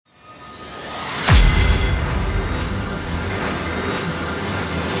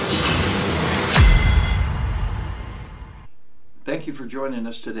thank you for joining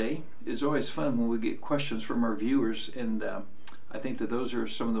us today. It's always fun when we get questions from our viewers, and I think that those are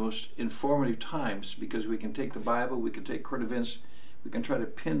some of the most informative times because we can take the Bible, we can take current events, we can try to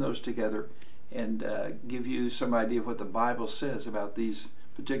pin those together and give you some idea of what the Bible says about these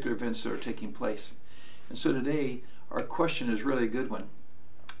particular events that are taking place. And so today, our question is really a good one.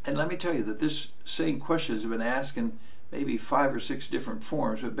 And let me tell you that this same question has been asked in maybe 5 or 6 different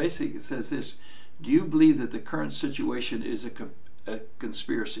forms, but basically it says this: do you believe that the current situation is a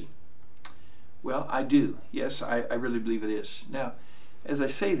conspiracy? Well, I do. Yes, I really believe it is. Now, as I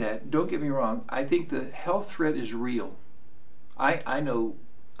say that, don't get me wrong, I think the health threat is real. I know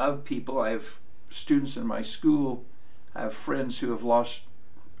of people, I have students in my school, I have friends who have lost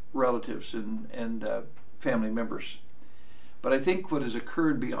relatives and family members. But I think what has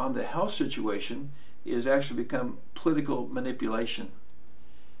occurred beyond the health situation is actually become political manipulation.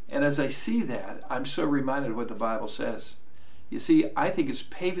 And as I see that, I'm so reminded of what the Bible says. You see, I think it's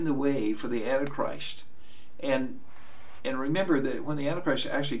paving the way for the Antichrist. And remember that when the Antichrist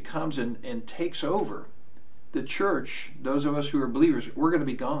actually comes and takes over, the church, those of us who are believers, we're going to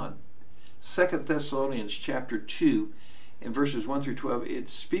be gone. 2 Thessalonians chapter 2, in verses 1 through 12, it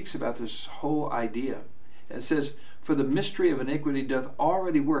speaks about this whole idea. And it says, "For the mystery of iniquity doth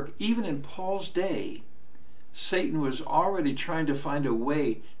already work." Even in Paul's day, Satan was already trying to find a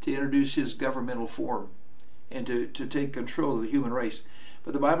way to introduce his governmental form and to take control of the human race.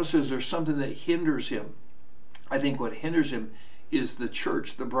 But the Bible says there's something that hinders him. I think what hinders him is the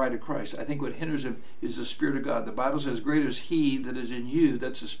church, the bride of Christ. I think what hinders him is the Spirit of God. The Bible says, "Greater is he that is in you,"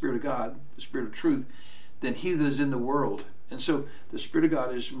 that's the Spirit of God, the Spirit of truth, "than he that is in the world." And so the Spirit of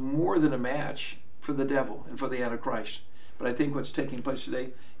God is more than a match for the devil and for the Antichrist. But I think what's taking place today,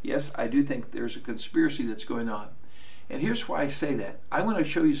 yes, I do think there's a conspiracy that's going on. And here's why I say that. I want to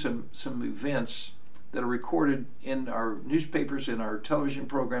show you some events that are recorded in our newspapers, in our television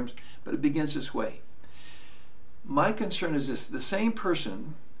programs, but it begins this way. My concern is this: the same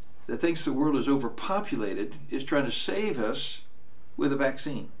person that thinks the world is overpopulated is trying to save us with a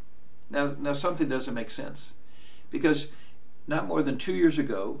vaccine. Now something doesn't make sense, because not more than 2 years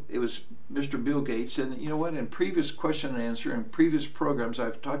ago, it was Mr. Bill Gates, and you know what, in previous question and answer, in previous programs,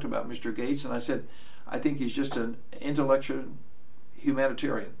 I've talked about Mr. Gates, and I said, I think he's just an intellectual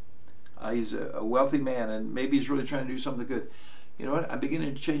humanitarian. He's a wealthy man, and maybe he's really trying to do something good. You know what, I'm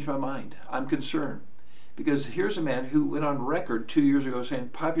beginning to change my mind. I'm concerned, because here's a man who went on record 2 years ago saying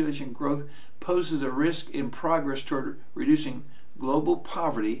population growth poses a risk in progress toward reducing global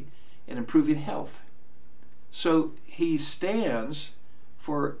poverty and improving health. So he stands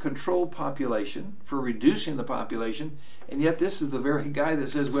for controlled population, for reducing the population, and yet this is the very guy that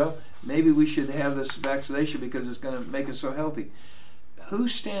says, well, maybe we should have this vaccination because it's going to make us so healthy. Who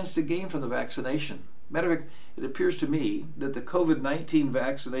stands to gain from the vaccination? Matter of fact, it appears to me that the COVID-19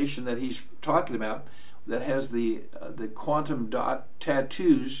 vaccination that he's talking about, that has the quantum dot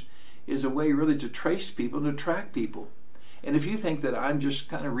tattoos, is a way really to trace people and to track people. And if you think that I'm just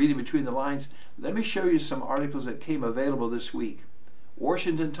kind of reading between the lines, let me show you some articles that came available this week.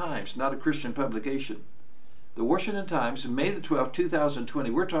 Washington Times, not a Christian publication. The Washington Times, May the 12th, 2020.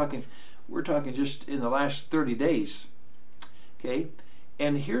 We're talking just in the last 30 days. Okay?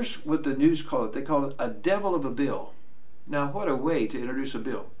 And here's what the news call it. They call it a devil of a bill. Now, what a way to introduce a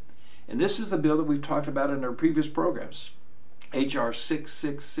bill. And this is the bill that we've talked about in our previous programs. H.R.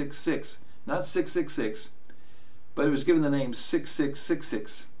 6666, not 666. But it was given the name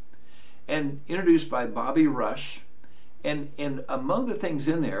 6666, and introduced by Bobby Rush. And among the things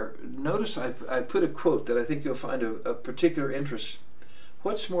in there, notice I put a quote that I think you'll find of particular interest.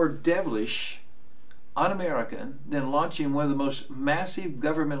 What's more devilish, un-American, than launching one of the most massive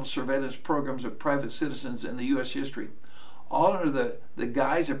governmental surveillance programs of private citizens in the U.S. history, all under the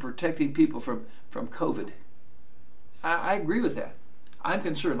guise of protecting people from COVID? I agree with that. I'm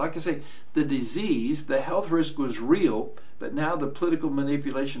concerned. Like I say, the disease, the health risk was real, but now the political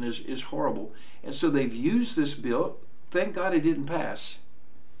manipulation is horrible. And so they've used this bill. Thank God it didn't pass.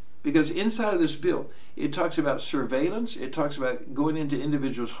 Because inside of this bill, it talks about surveillance, it talks about going into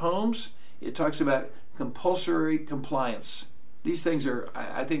individuals' homes, it talks about compulsory compliance. These things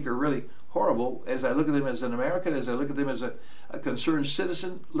I think are really horrible as I look at them as an American, as I look at them as a concerned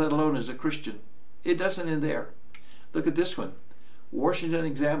citizen, let alone as a Christian. It doesn't end there. Look at this one. Washington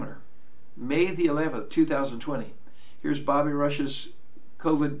Examiner, May the 11th, 2020. Here's Bobby Rush's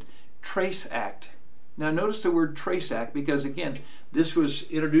COVID Trace Act. Now notice the word Trace Act, because again, this was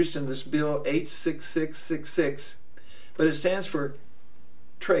introduced in this bill 86666, but it stands for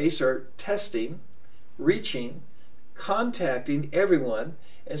trace, or testing, reaching, contacting everyone.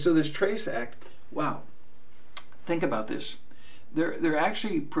 And so this Trace Act, wow, think about this. they're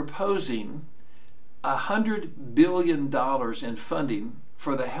actually proposing $100 billion in funding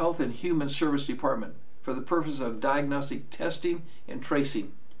for the Health and Human Service Department for the purpose of diagnostic testing and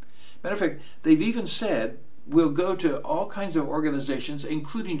tracing. Matter of fact, they've even said we'll go to all kinds of organizations,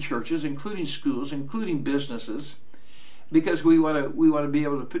 including churches, including schools, including businesses, because we want to be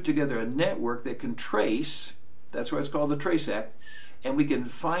able to put together a network that can trace. That's why it's called the TRACE Act, and we can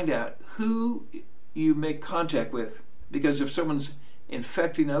find out who you make contact with. Because if someone's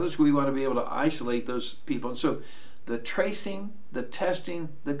infecting others, we want to be able to isolate those people. And so the tracing, the testing,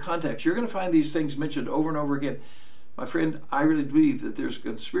 the contacts, you're going to find these things mentioned over and over again. My friend, I really believe that there's a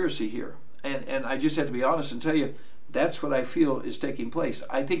conspiracy here. And I just have to be honest and tell you, that's what I feel is taking place.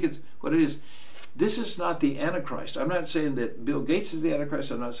 I think it's what it is. This is not the Antichrist. I'm not saying that Bill Gates is the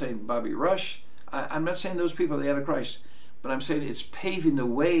Antichrist. I'm not saying Bobby Rush. I'm not saying those people are the Antichrist. But I'm saying it's paving the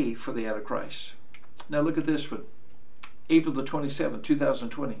way for the Antichrist. Now look at this one. April the 27th,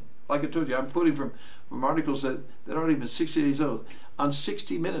 2020. Like I told you, I'm quoting from articles that aren't even 60 days old. On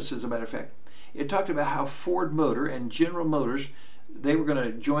 60 Minutes, as a matter of fact. It talked about how Ford Motor and General Motors, they were going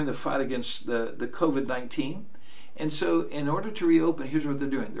to join the fight against the COVID-19. And so in order to reopen, here's what they're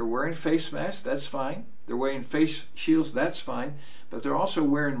doing. They're wearing face masks, that's fine. They're wearing face shields, that's fine. But they're also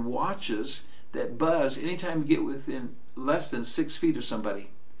wearing watches that buzz anytime you get within less than 6 feet of somebody.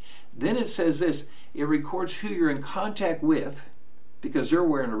 Then it says this, it records who you're in contact with, because they're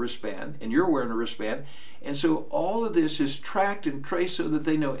wearing a wristband and you're wearing a wristband. And so all of this is tracked and traced so that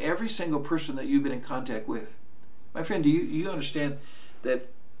they know every single person that you've been in contact with. My friend, do you understand that,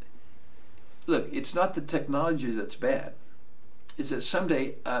 look, it's not the technology that's bad. It's that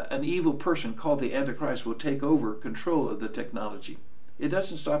someday an evil person called the Antichrist will take over control of the technology. It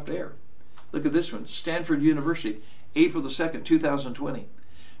doesn't stop there. Look at this one, Stanford University, April the 2nd, 2020.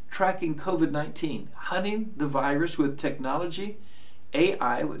 Tracking COVID-19, hunting the virus with technology,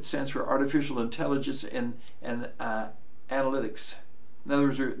 AI, which stands for artificial intelligence and analytics. In other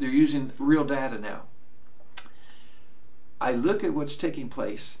words, they're using real data now. I look at what's taking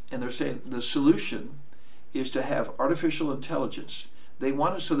place, and they're saying the solution is to have artificial intelligence. They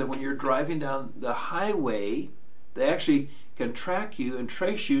want it so that when you're driving down the highway, they actually can track you and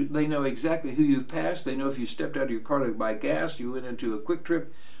trace you. They know exactly who you've passed. They know if you stepped out of your car to buy gas, you went into a quick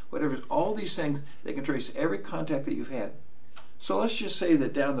trip, whatever. All these things, they can trace every contact that you've had. So let's just say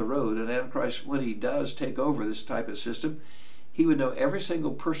that down the road, an Antichrist, when he does take over this type of system, he would know every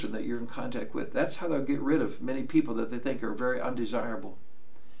single person that you're in contact with. That's how they'll get rid of many people that they think are very undesirable.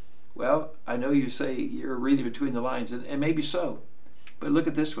 Well, I know you say you're reading between the lines, and maybe so. But look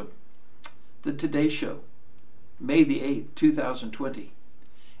at this one. The Today Show, May the 8th, 2020.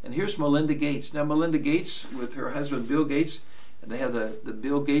 And here's Melinda Gates. Now, Melinda Gates, with her husband Bill Gates, and they have the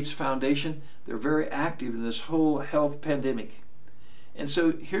Bill Gates Foundation, they're very active in this whole health pandemic. And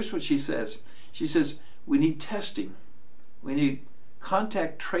so here's what she says. She says, we need testing. We need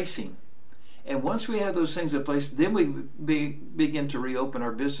contact tracing. And once we have those things in place, then we begin to reopen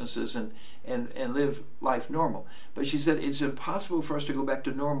our businesses and live life normal. But she said it's impossible for us to go back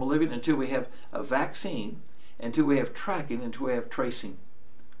to normal living until we have a vaccine, until we have tracking, until we have tracing.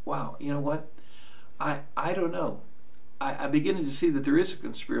 Wow, you know what? I don't know. I'm beginning to see that there is a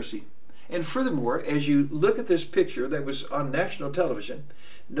conspiracy. And furthermore, as you look at this picture that was on national television,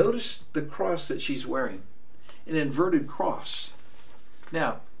 notice the cross that she's wearing, an inverted cross.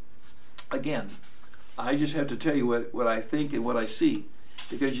 Now, again, I just have to tell you what I think and what I see,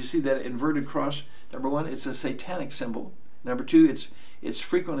 because you see that inverted cross. Number one, it's a satanic symbol. Number two, it's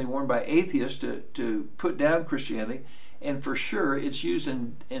frequently worn by atheists to put down Christianity, and for sure, it's used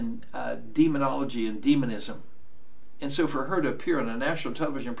in demonology and demonism. And so for her to appear on a national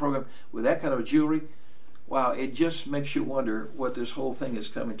television program with that kind of jewelry, wow, it just makes you wonder what this whole thing is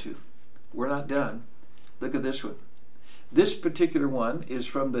coming to. We're not done. Look at this one. This particular one is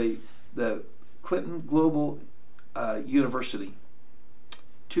from the Clinton Global University,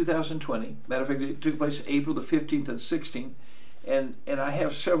 2020. Matter of fact, it took place April the 15th and 16th. And I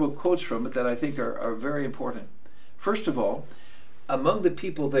have several quotes from it that I think are very important. First of all, among the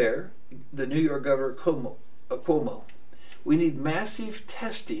people there, the New York Governor Cuomo, we need massive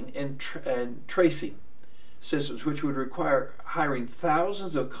testing and tracing systems, which would require hiring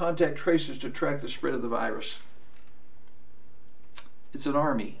thousands of contact tracers to track the spread of the virus. It's an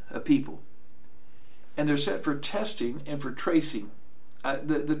army of people. And they're set for testing and for tracing.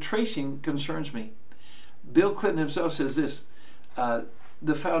 The tracing concerns me. Bill Clinton himself says this,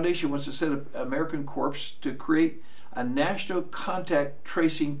 the foundation wants to set up American Corps to create a national contact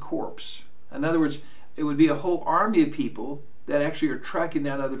tracing corps. In other words, it would be a whole army of people that actually are tracking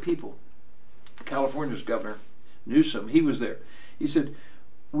down other people. California's Governor Newsom, he was there. He said,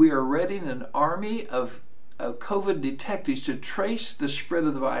 we are readying an army of COVID detectives to trace the spread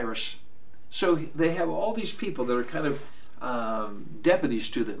of the virus. So they have all these people that are kind of deputies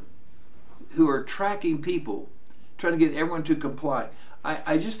to them who are tracking people, trying to get everyone to comply.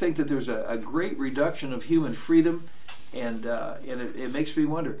 I just think that there's a great reduction of human freedom, and it makes me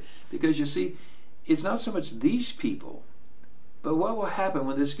wonder, because you see, it's not so much these people, but what will happen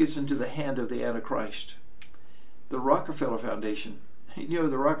when this gets into the hand of the Antichrist? The Rockefeller Foundation. You know,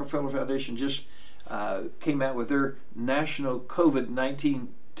 the Rockefeller Foundation just came out with their national COVID-19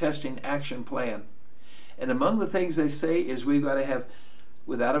 testing action plan. And among the things they say is we've got to have,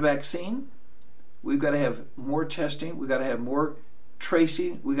 without a vaccine, we've got to have more testing, we've got to have more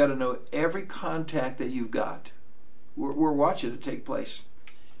tracing, we've got to know every contact that you've got. We're watching it take place.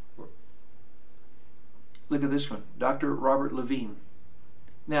 Look at this one, Dr. Robert Levine.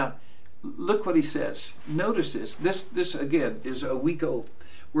 Now, look what he says. Notice this. This again is a week old.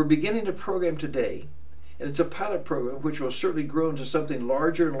 We're beginning a program today, and it's a pilot program which will certainly grow into something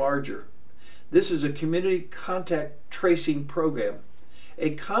larger and larger. This is a community contact tracing program.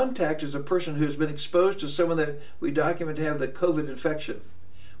 A contact is a person who has been exposed to someone that we document to have the COVID infection.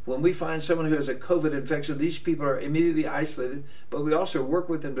 When we find someone who has a COVID infection, these people are immediately isolated, but we also work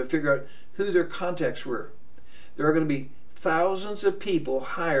with them to figure out who their contacts were. There are going to be thousands of people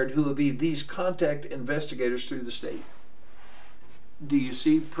hired who will be these contact investigators through the state. Do you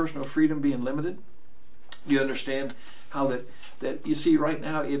see personal freedom being limited? Do you understand how that you see right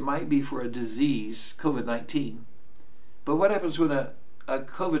now it might be for a disease, COVID-19, but what happens when a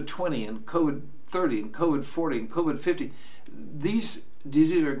COVID-20 and COVID-30 and COVID-40 and COVID-50, these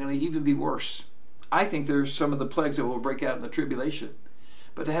diseases are going to even be worse. I think there's some of the plagues that will break out in the tribulation.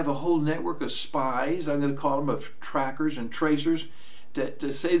 But to have a whole network of spies, I'm going to call them, of trackers and tracers,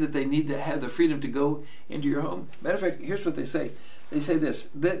 to say that they need to have the freedom to go into your home. Matter of fact, here's what they say. They say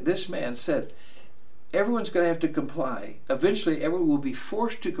this man said, everyone's going to have to comply. Eventually, everyone will be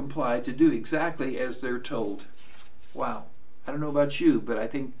forced to comply to do exactly as they're told. Wow. I don't know about you, but I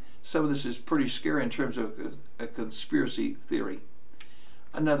think some of this is pretty scary in terms of a conspiracy theory.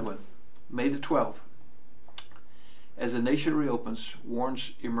 Another one, May the 12th. As the nation reopens,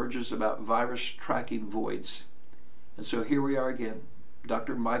 warns emerges about virus tracking voids. And so here we are again,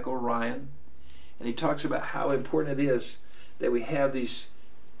 Dr. Michael Ryan, and he talks about how important it is that we have these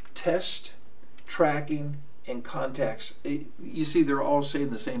test, tracking, and contacts. You see, they're all saying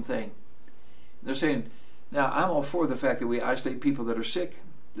the same thing. They're saying, now I'm all for the fact that we isolate people that are sick.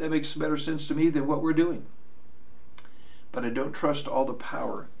 That makes better sense to me than what we're doing. But I don't trust all the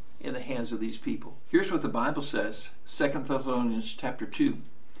power in the hands of these people. Here's what the Bible says, 2 Thessalonians chapter 2.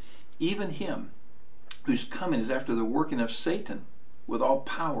 Even him whose coming is after the working of Satan, with all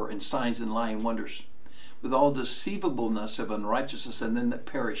power and signs and lying wonders, with all deceivableness of unrighteousness and them that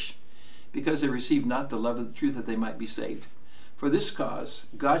perish, because they receive not the love of the truth that they might be saved. For this cause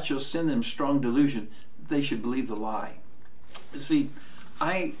God shall send them strong delusion, that they should believe the lie. You see,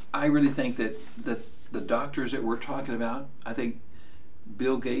 I really think that the doctors that we're talking about, I think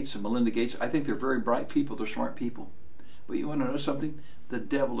Bill Gates and Melinda Gates, I think they're very bright people, they're smart people. But you want to know something? The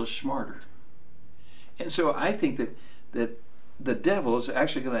devil is smarter. And so I think that the devil is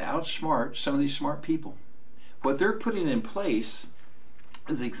actually going to outsmart some of these smart people. What they're putting in place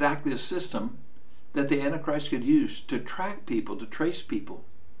is exactly a system that the Antichrist could use to track people, to trace people.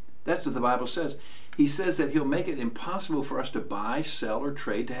 That's what the Bible says. He says that he'll make it impossible for us to buy, sell, or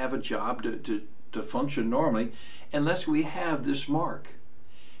trade, to have a job, to function normally, unless we have this mark.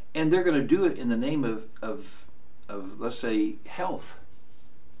 And they're going to do it in the name of let's say, health.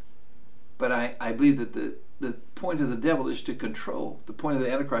 But I believe that the point of the devil is to control. The point of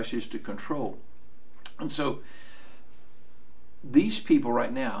the Antichrist is to control. And so these people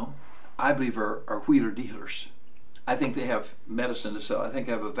right now, I believe, are wheeler dealers. I think they have medicine to sell. I think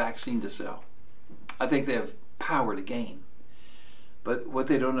they have a vaccine to sell. I think they have power to gain. But what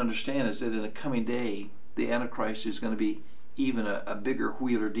they don't understand is that in a coming day, the Antichrist is going to be even a bigger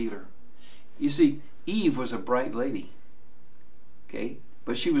wheeler dealer. You see, Eve was a bright lady, okay,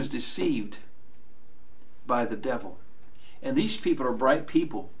 but she was deceived by the devil. And these people are bright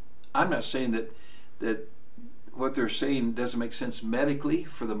people. I'm not saying that what they're saying doesn't make sense medically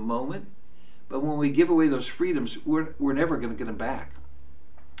for the moment, but when we give away those freedoms, we're never going to get them back.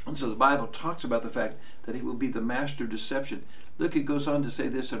 And so the Bible talks about the fact that he will be the master of deception. Look, it goes on to say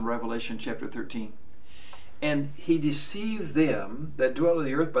this in Revelation chapter 13. And he deceived them that dwell on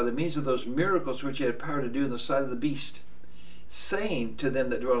the earth by the means of those miracles which he had power to do in the sight of the beast, saying to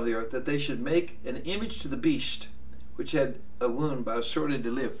them that dwell on the earth that they should make an image to the beast, which had a wound by a sword and to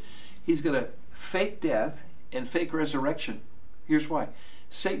live. He's going to fake death and fake resurrection. Here's why.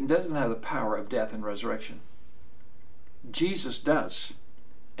 Satan doesn't have the power of death and resurrection. Jesus does.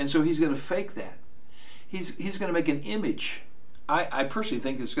 And so he's going to fake that. He's going to make an image. I personally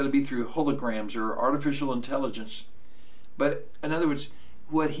think it's going to be through holograms or artificial intelligence. But in other words,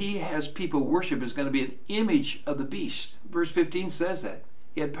 what he has people worship is going to be an image of the beast. Verse 15 says that.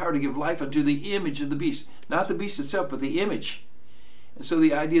 He had power to give life unto the image of the beast. Not the beast itself, but the image. And so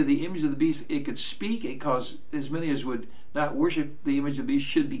the idea of the image of the beast, it could speak, it caused as many as would not worship the image of the beast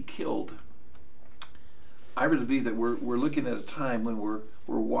should be killed. I really believe that we're looking at a time when we're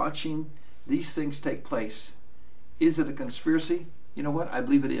watching these things take place. Is it a conspiracy? You know what? I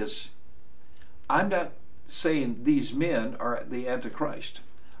believe it is. I'm not saying these men are the Antichrist.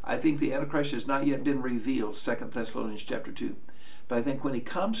 I think the Antichrist has not yet been revealed, 2 Thessalonians chapter 2. But I think when he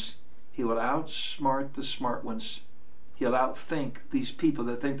comes, he will outsmart the smart ones. He'll outthink these people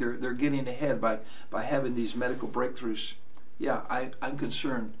that think they're getting ahead by having these medical breakthroughs. Yeah, I'm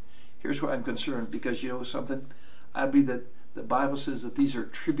concerned. Here's why I'm concerned. Because you know something? I believe that the Bible says that these are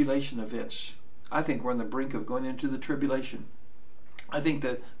tribulation events. I think we're on the brink of going into the tribulation. I think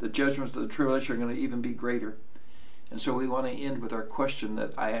that the judgments of the tribulation are going to even be greater. And so we want to end with our question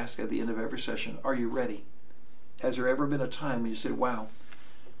that I ask at the end of every session. Are you ready? Has there ever been a time when you said, wow,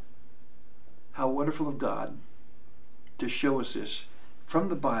 how wonderful of God to show us this? From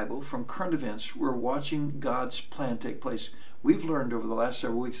the Bible, from current events, we're watching God's plan take place. We've learned over the last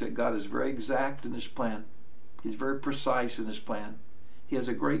several weeks that God is very exact in his plan. He's very precise in his plan. He has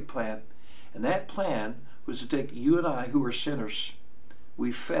a great plan. And that plan was to take you and I, who are sinners.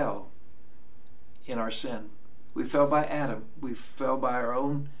 We fell in our sin. We fell by Adam. We fell by our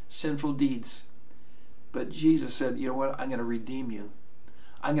own sinful deeds. But Jesus said, you know what? I'm going to redeem you.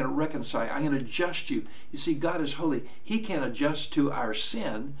 I'm going to reconcile you. I'm going to adjust you. You see, God is holy. He can't adjust to our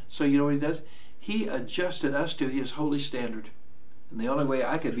sin. So you know what he does? He adjusted us to his holy standard. And the only way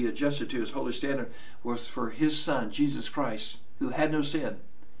I could be adjusted to his holy standard was for his Son, Jesus Christ, who had no sin,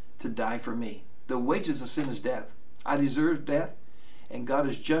 to die for me. The wages of sin is death. I deserve death, and God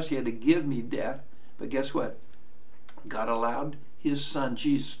is just. He had to give me death. But guess what? God allowed his Son,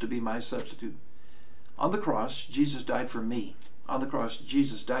 Jesus, to be my substitute. On the cross, Jesus died for me. On the cross,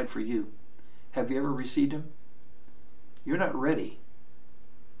 Jesus died for you. Have you ever received him? You're not ready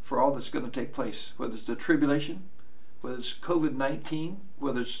for all that's going to take place, whether it's the tribulation, whether it's COVID-19,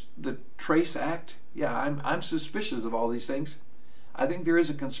 whether it's the Trace Act. Yeah, I'm suspicious of all these things. I think there is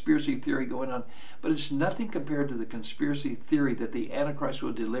a conspiracy theory going on, but it's nothing compared to the conspiracy theory that the Antichrist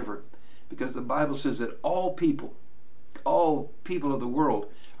will deliver, because the Bible says that all people of the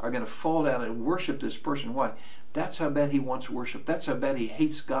world are going to fall down and worship this person. Why? That's how bad he wants worship. That's how bad he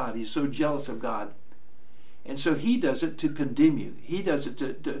hates God. He's so jealous of God. And so he does it to condemn you. He does it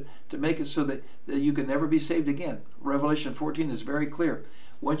to make it so that you can never be saved again. Revelation 14 is very clear.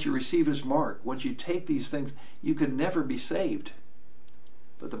 Once you receive his mark, once you take these things, you can never be saved.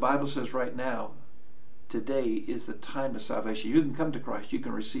 But the Bible says right now, today is the time of salvation. You can come to Christ. You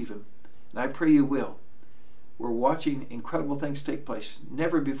can receive him. And I pray you will. We're watching incredible things take place.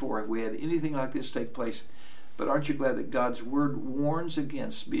 Never before have we had anything like this take place. But aren't you glad that God's word warns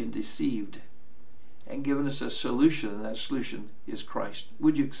against being deceived and given us a solution, and that solution is Christ?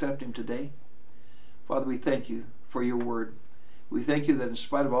 Would you accept him today? Father, we thank you for your word. We thank you that in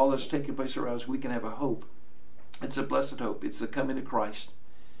spite of all that's taking place around us, we can have a hope. It's a blessed hope. It's the coming of Christ.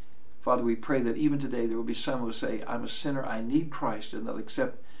 Father, we pray that even today there will be some who will say, I'm a sinner, I need Christ, and they'll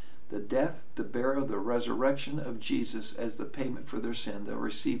accept the death, the burial, the resurrection of Jesus as the payment for their sin. They'll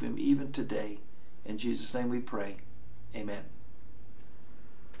receive him even today. In Jesus' name we pray. Amen.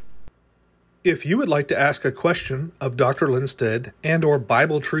 If you would like to ask a question of Dr. Lindstedt and or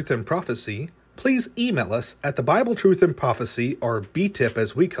Bible Truth and Prophecy, please email us at the Bible Truth and Prophecy, or BTIP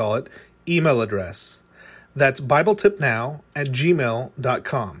as we call it, email address. That's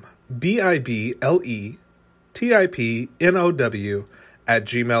BibleTipNow@gmail.com.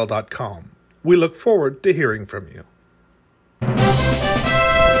 BibleTipnow@gmail.com. We look forward to hearing from you.